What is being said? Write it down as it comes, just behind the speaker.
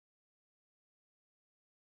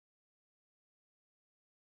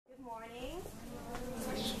morning.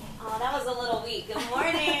 Oh, that was a little weak. Good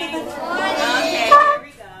morning. Good morning. Okay, here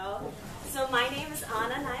we go. So my name is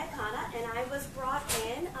Nyakana, and I was brought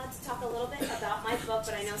in to talk a little bit about my book,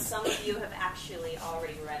 but I know some of you have actually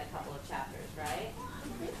already read a couple of chapters, right?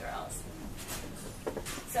 Girls.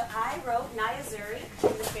 So I wrote Niyah, Zuri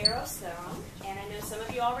in the Pharaoh Throne, and I know some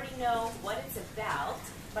of you already know what it's about,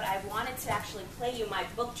 but I wanted to actually play you my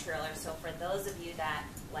book trailer, so for those of you that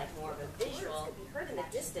like more of a visual, could be heard in the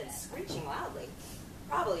distance screeching loudly.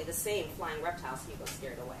 Probably the same flying reptiles people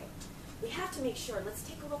scared away. We have to make sure. Let's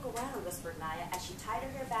take a look around, whispered Niyah, as she tied her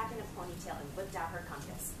hair back in a ponytail and whipped out her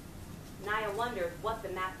compass. Niyah wondered what the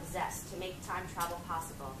map possessed to make time travel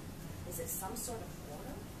possible. Is it some sort of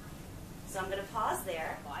portal? So I'm going to pause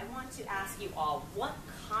there. I want to ask you all, what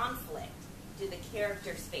conflict do the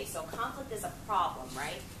characters face? So conflict is a problem,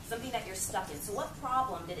 right? Something that you're stuck in. So what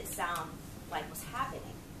problem did it sound like was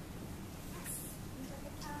happening?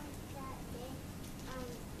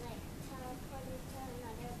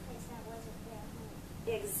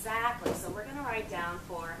 Exactly. So we're going to write down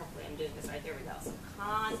for, hopefully I'm doing this right, there we go. So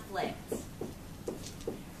conflict.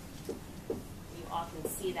 You all can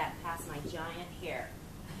see that past my giant hair.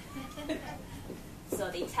 So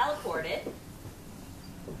they teleported.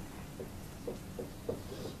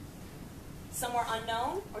 Somewhere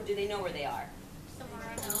unknown, or do they know where they are? Somewhere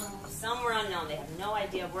unknown. Somewhere unknown. They have no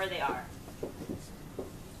idea where they are.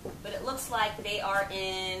 But it looks like they are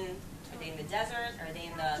in... Are they in the desert? Or are they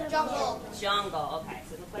in the jungle? Jungle. Okay,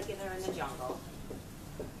 so it looks like they're in the jungle.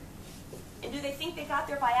 And do they think they got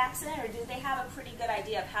there by accident, or do they have a pretty good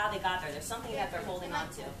idea of how they got there? There's something that they're holding on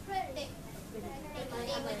to.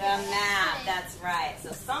 The map, that's right.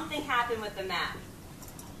 So something happened with the map.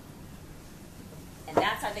 And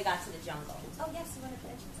that's how they got to the jungle. Oh, yes, you want to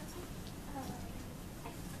mention something?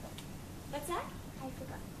 What's that? I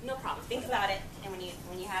forgot. No problem. Think about it, and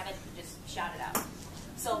when you have it, just shout it out.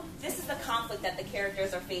 So this is the conflict that the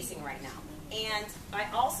characters are facing right now. And I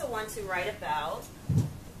also want to write about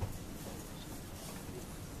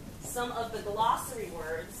some of the glossary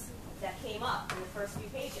words that came up in the first few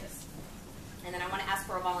pages. And then I want to ask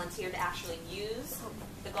for a volunteer to actually use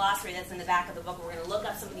the glossary that's in the back of the book. We're going to look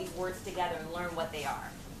up some of these words together and learn what they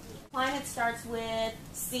are. Climate starts with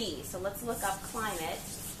C, so let's look up climate.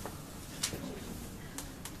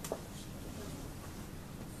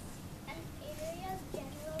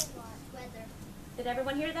 Did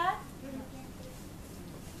everyone hear that?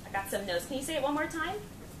 I got some notes. Can you say it one more time?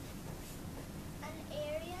 An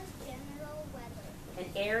area's general weather. An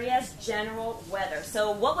area's general weather.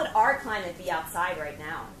 So what would our climate be outside right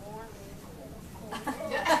now?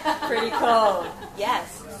 Pretty cold.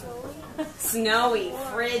 Yes. Snowy,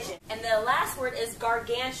 frigid. And the last word is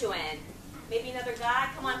gargantuan. Maybe another guy?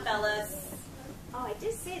 Come on, fellas. Oh, I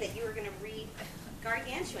did say that you were going to read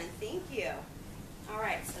gargantuan. Thank you. All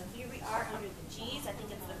right, so here we are under the G's. I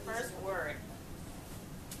think it's the first word.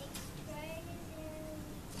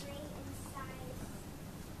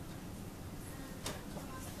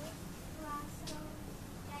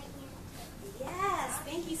 Yes,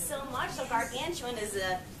 thank you so much. So gargantuan is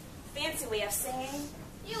a fancy way of saying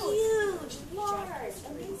huge, large,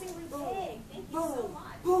 amazingly big. Thank you so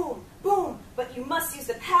much. Boom, boom. But you must use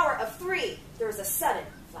the power of 3. There is a sudden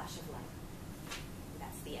flash of light.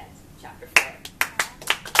 That's the end. Chapter 4.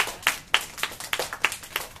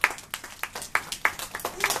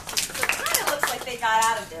 They got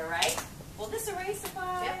out of there, right? Will this erase the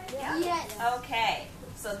file? Yep. Yes. Okay,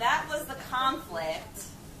 so that was the conflict.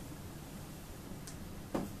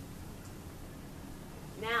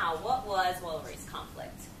 Now, we'll erase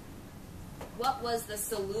conflict. What was the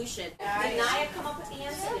solution? Did Niyah come up with the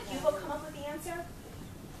answer? Did Hugo come up with the answer?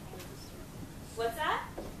 What's that?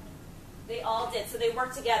 They all did. So they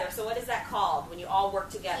worked together. So what is that called when you all work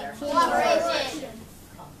together? Cooperation.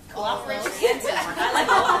 Cooperation and teamwork. I like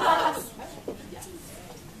all of those.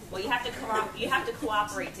 Well, you have to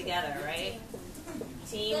cooperate together, right?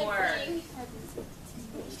 Teamwork.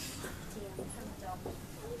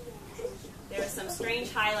 There was some strange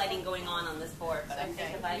highlighting going on this board, but I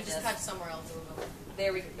think if I just cut somewhere else.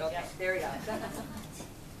 There we go. Okay, there we go.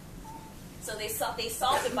 So they solved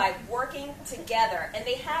it by working together, and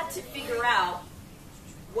they had to figure out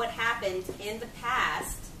what happened in the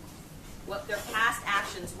past, what their past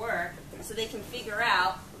actions were, so they can figure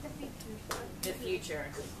out the future.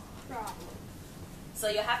 So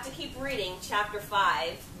you'll have to keep reading chapter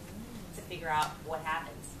 5 to figure out what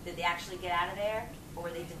happens. Did they actually get out of there, or were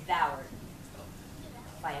they devoured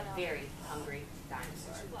by a very hungry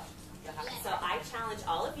dinosaur? So I challenge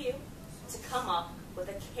all of you to come up with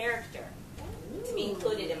a character to be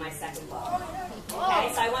included in my second book.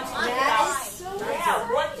 Okay, so I want you to think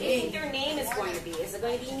about, what do you think their name is going to be? Is it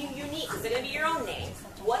going to be unique? Is it going to be your own name?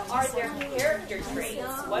 What are their character traits?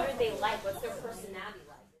 What are they like? What's their personality like?